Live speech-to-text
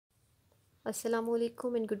Assalamu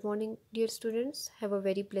alaikum and good morning, dear students. Have a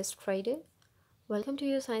very blessed Friday. Welcome to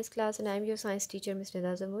your science class, and I am your science teacher, Ms.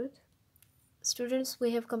 Nida Zamurad. Students, we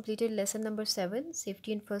have completed lesson number 7,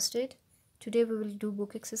 Safety and First Aid. Today we will do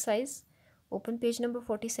book exercise. Open page number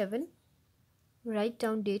 47. Write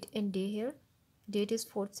down date and day here. Date is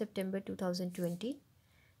 4th September 2020.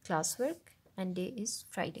 Classwork and day is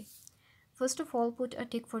Friday. First of all, put a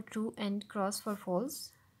tick for true and cross for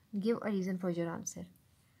false. Give a reason for your answer.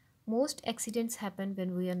 Most accidents happen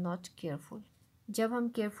when we are not careful. जब हम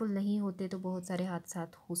careful नहीं होते तो बहुत सारे हादसा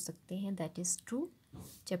हो सकते हैं. That is true.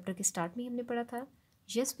 चैप्टर के स्टार्ट में हमने पढ़ा था.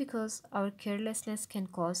 Just because our carelessness can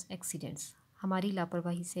cause accidents. हमारी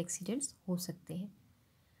लापरवाही से एक्सीडेंट्स हो सकते हैं.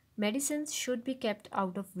 Medicine should be kept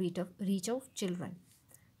out of reach of children.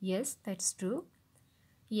 Yes, that's true.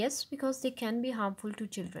 Yes, because they can be harmful to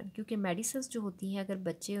children. क्योंकि मेडिसिन जो होती हैं अगर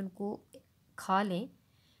बच्चे उनको खा लें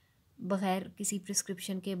बग़ैर किसी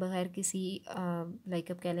प्रिस्क्रिप्शन के, बग़ैर किसी लाइक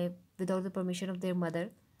अब कह लें without the permission of their mother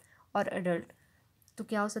और अडल्ट, तो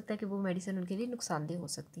क्या हो सकता है कि वो मेडिसिन उनके लिए नुकसानदेह हो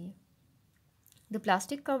सकती हैं. The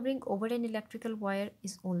plastic covering over an electrical wire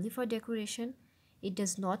is only for decoration. It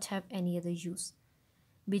does not have any other use.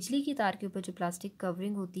 बिजली की तार के ऊपर जो प्लास्टिक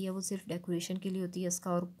कवरिंग होती है वो सिर्फ डेकोरेशन के लिए होती है,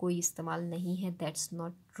 इसका और कोई इस्तेमाल नहीं है. That's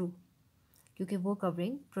not true. क्योंकि वो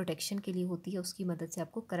कवरिंग प्रोटेक्शन के लिए होती है, उसकी मदद से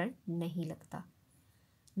आपको करंट नहीं लगता.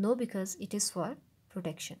 No, because it is for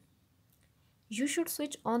protection. You should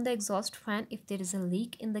switch on the exhaust fan if there is a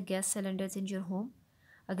leak in the gas cylinders in your home.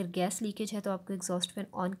 अगर गैस लीकेज है तो आपको एग्जॉस्ट फैन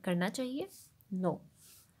ऑन करना चाहिए. No,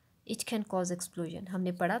 it can cause explosion.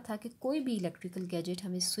 हमने पढ़ा था कि कोई भी इलेक्ट्रिकल गैजेट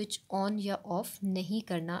हमें स्विच ऑन या ऑफ नहीं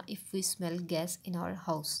करना if we smell gas in our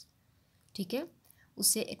house. ठीक है,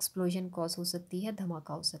 उससे एक्सप्लोजन कॉज हो सकती है,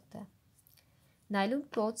 धमाका हो सकता है. Nylon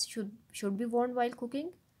clothes should be Warne while cooking.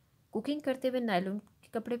 Cooking करते हुए नायलॉन के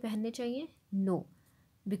कपड़े पहनने चाहिए. No,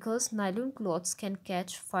 because nylon clothes can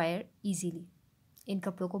catch fire easily. इन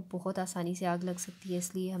कपड़ों को बहुत आसानी से आग लग सकती है,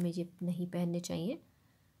 इसलिए हमें ये नहीं पहनने चाहिए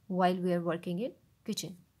while we are working in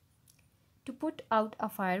kitchen. To put out a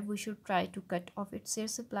fire we should try to cut of its air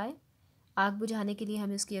supply. आग बुझाने के लिए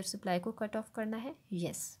हमें उसकी एयर सप्लाई को कट ऑफ करना है.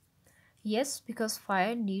 Yes, because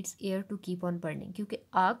fire needs air to keep on burning. क्योंकि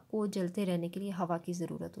आग को जलते रहने के लिए हवा की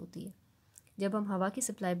ज़रूरत होती है. जब हम हवा की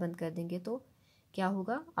सप्लाई बंद कर देंगे तो क्या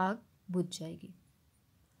होगा, आग बुझ जाएगी.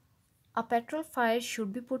 अ petrol fire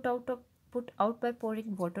should be put out by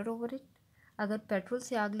pouring water over it. अगर पेट्रोल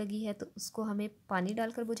से आग लगी है तो उसको हमें पानी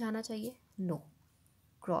डालकर बुझाना चाहिए. No.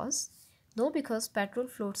 Cross. No, because petrol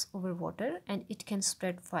floats over water and it can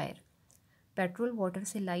spread fire. Petrol water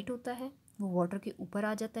से लाइट होता है, वो वाटर के ऊपर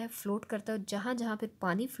आ जाता है, फ्लोट करता है. जहाँ जहाँ पे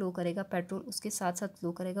पानी फ्लो करेगा पेट्रोल उसके साथ साथ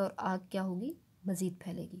फ्लो करेगा और आग क्या होगी, मज़ीद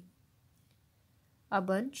फैलेगी. A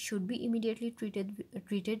burn should be immediately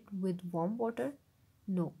treated with warm water.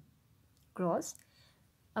 No. Cross.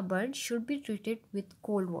 A burn should be treated with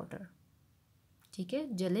cold water. ठीक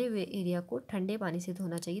है, जले हुए एरिया को ठंडे पानी से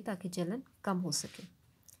धोना चाहिए ताकि जलन कम हो सके.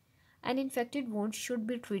 An infected wound should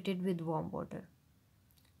be treated with warm water.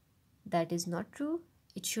 That is not true.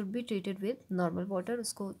 It should be treated with normal water.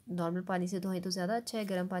 उसको नॉर्मल पानी से धोएं तो ज़्यादा अच्छा है,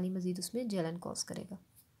 गर्म पानी मज़ीद उसमें जलन कॉज करेगा.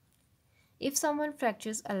 If someone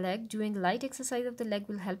fractures a leg, doing light exercise of the leg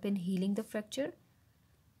will help in healing the fracture.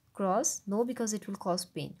 Cross. No, because it will cause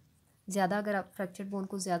pain. ज़्यादा अगर आप फ्रैक्चर्ड बोन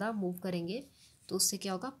को ज़्यादा मूव करेंगे तो उससे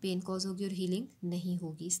क्या होगा, पेन कॉज होगी और हीलिंग नहीं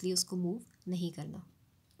होगी, इसलिए उसको मूव नहीं करना.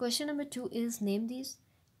 Question number 2 is name these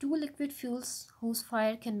two liquid fuels whose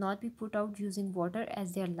fire can not be put out using water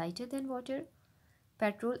as they are lighter than water.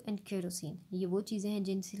 Petrol and kerosene, ये वो चीज़ें हैं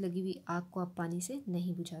जिनसे लगी हुई आग को आप पानी से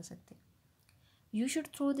नहीं बुझा सकते. You should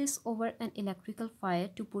throw this over an electrical fire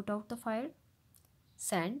to put out the fire.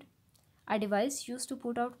 Sand. A device used to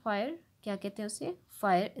put out fire. क्या कहते हैं उसे,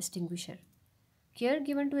 fire extinguisher. Care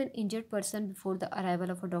given to an injured person before the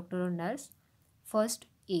arrival of a doctor or nurse. First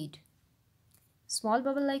aid. Small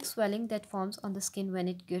bubble-like swelling that forms on the skin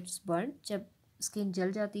when it gets burned. जब skin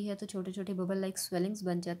जल जाती है तो छोटे छोटे bubble-like swellings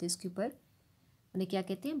बन जाते हैं उसके ऊपर, उन्हें क्या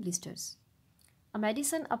कहते हैं, blisters. A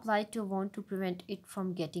medicine applied to a wound to prevent it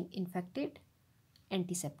from getting infected.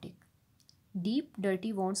 Antiseptic. Deep,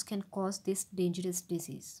 dirty wounds can cause this dangerous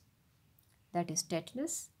disease. That is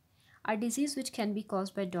tetanus. A disease which can be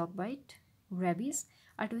caused by dog bite. Rabies.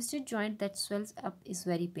 A twisted joint that swells up is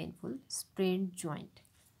very painful. Sprained joint.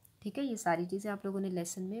 ठीक है, ये सारी चीज़ें आप लोगों ने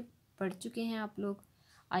lesson में पढ़ चुके हैं आप लोग.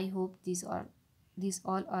 I hope these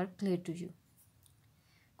all are clear to you.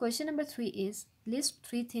 Question number 3 is list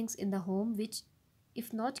 3 things in the home which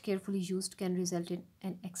if not carefully used can result in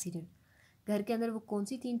an accident. घर के अंदर वो कौन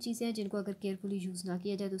सी 3 चीज़ें हैं जिनको अगर केयरफुली यूज़ ना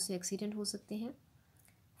किया जाए तो उससे एक्सीडेंट हो सकते हैं.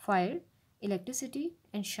 Fire, electricity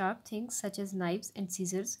and sharp things such as knives and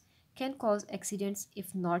seizures can cause accidents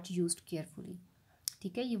if not used carefully.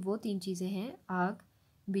 ठीक है, ये वो 3 चीज़ें हैं, आग,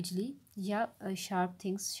 बिजली या शार्प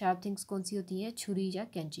थिंग्स कौन सी होती हैं, छुरी या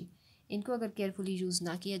कैंची। इनको अगर केयरफुली यूज़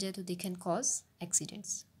ना किया जाए तो they can cause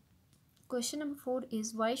accidents. Question number 4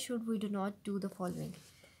 is why should we do not do the following.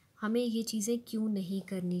 हमें ये चीज़ें क्यों नहीं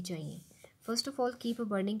करनी चाहिए। First of all, keep a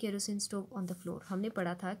burning kerosene stove on the floor. हमने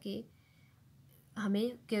पढ़ा था कि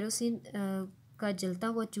हमें केरोसिन का जलता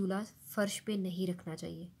हुआ चूल्हा फर्श पे नहीं रखना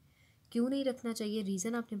चाहिए। क्यों नहीं रखना चाहिए,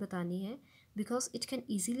 रीज़न आपने बतानी है। Because it can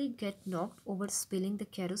easily gate knocked over spilling the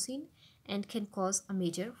kerosene and can cause a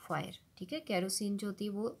major fire. ठीक है, केरोसिन जो होती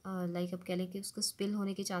है वो लाइक अब कह लें कि उसको स्पिल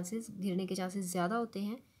होने के चांसेस, गिरने के चांसेस ज़्यादा होते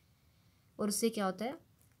हैं और उससे क्या होता है,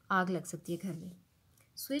 आग लग सकती है घर में।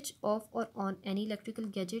 स्विच ऑफ और on any electrical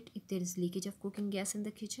gadget if there is leakage of cooking gas in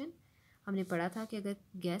the kitchen. हमने पढ़ा था कि अगर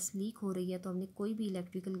गैस लीक हो रही है तो हमने कोई भी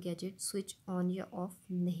इलेक्ट्रिकल गैजेट स्विच ऑन या ऑफ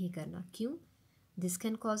नहीं करना। क्यों, this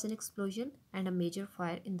can cause an explosion and a major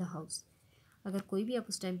fire in the house. अगर कोई भी आप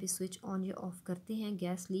उस टाइम पे स्विच ऑन या ऑफ करते हैं,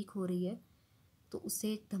 गैस लीक हो रही है, तो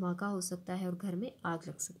उससे धमाका हो सकता है और घर में आग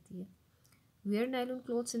लग सकती है। Where nylon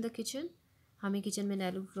clothes in the kitchen. हमें किचन में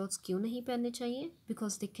नायलॉन क्लोथ्स क्यों नहीं पहनने चाहिए,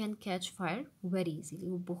 because they can catch fire very easily.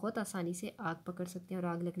 वो बहुत आसानी से आग पकड़ सकते हैं और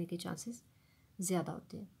आग लगने के चांसेस ज़्यादा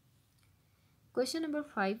होते हैं। Question number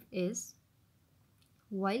 5 is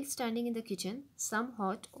while standing in the kitchen some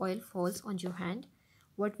hot oil falls on your hand,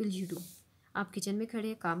 what will you do. आप किचन में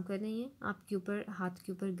खड़े काम कर रहे हैं, आपके ऊपर हाथ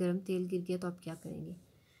के ऊपर गर्म तेल गिर गया तो आप क्या करेंगे।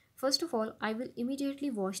 First of all, I will immediately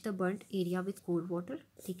wash the burnt area with cold water.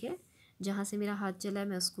 ठीक है, जहाँ से मेरा हाथ जला है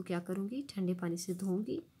मैं उसको क्या करूँगी, ठंडे पानी से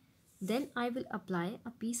धोऊंगी। Then I will apply a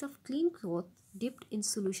piece of clean cloth dipped in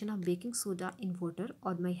solution of baking soda in water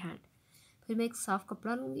on my hand. फिर मैं एक साफ़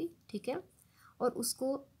कपड़ा लूँगी, ठीक है, और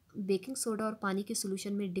उसको बेकिंग सोडा और पानी के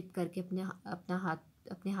सोल्यूशन में डिप करके अपने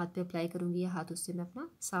हाथ पे अप्लाई करूँगी, या हाथ उससे मैं अपना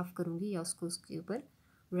साफ़ करूँगी या उसको उसके ऊपर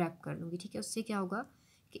रैप कर लूँगी। ठीक है, उससे क्या होगा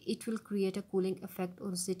कि it will create a cooling effect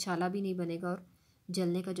और उससे छाला भी नहीं बनेगा और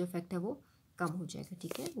जलने का जो इफेक्ट है वो कम हो जाएगा।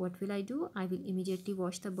 ठीक है, what will I do, I will immediately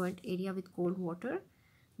wash the burnt area with cold water.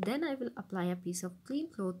 Then I will apply a piece of clean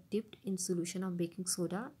cloth dipped in solution of baking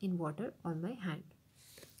soda in water on my hand.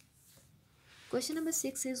 Question number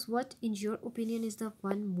 6 is what in your opinion is the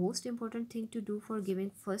one most important thing to do for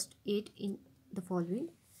giving first aid in the following।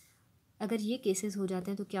 अगर ये cases हो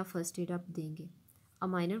जाते हैं तो क्या first aid आप देंगे। A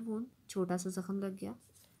minor wound, छोटा सा ज़ख्म लग गया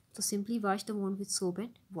तो simply wash the wound with soap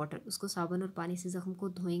and water, उसको साबुन और पानी से ज़ख्म को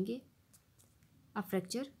धोएंगे। A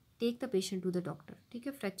fracture, take the patient to the doctor. ठीक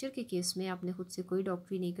है, फ्रैक्चर के केस में आपने खुद से कोई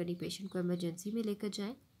डॉक्टरी नहीं करनी, पेशेंट को इमरजेंसी में लेकर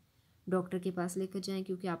जाएँ, डॉक्टर के पास लेकर जाएँ,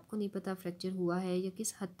 क्योंकि आपको नहीं पता फ्रैक्चर हुआ है या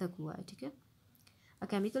किस हद तक हुआ है। ठीक है, अ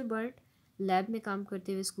केमिकल बर्न, लैब में काम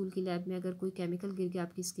करते हुए स्कूल की लैब में अगर कोई केमिकल गिर गया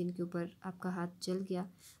आपकी स्किन के ऊपर, आपका हाथ जल गया,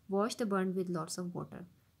 wash the burn with lots of water,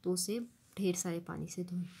 तो उसे ढेर सारे पानी से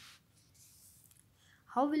धोएं।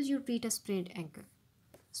 How will you treat a sprained ankle.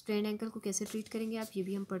 Sprained ankle को कैसे ट्रीट करेंगे आप, ये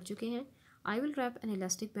भी हम पढ़ चुके हैं। I will wrap N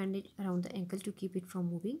elastic bandage around the ankle to keep it from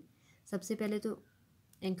moving. सबसे पहले तो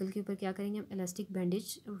एंकल के ऊपर क्या करेंगे, हम इलास्टिक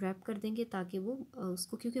बैंडेज रैप कर देंगे ताकि वो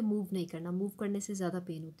उसको, क्योंकि मूव नहीं करना, मूव करने से ज़्यादा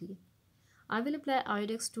पेन होती है। आई विल अप्लाई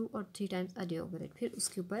आयोडेक्स 2 और 3 times a day over it. फिर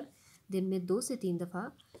उसके ऊपर दिन में 2 से 3 दफ़ा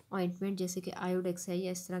ऑइंटमेंट जैसे कि आयोडेक्स है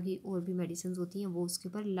या इस तरह की और भी मेडिसिन होती हैं वो उसके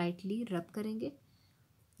ऊपर लाइटली रब करेंगे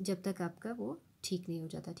जब तक आपका वो ठीक नहीं हो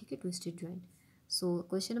जाता। ठीक है, twisted joint. So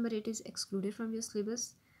question number 8 is excluded from your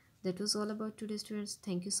syllabus. That was all about today students.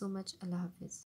 Thank you so much. अल्लाह हाफिज़।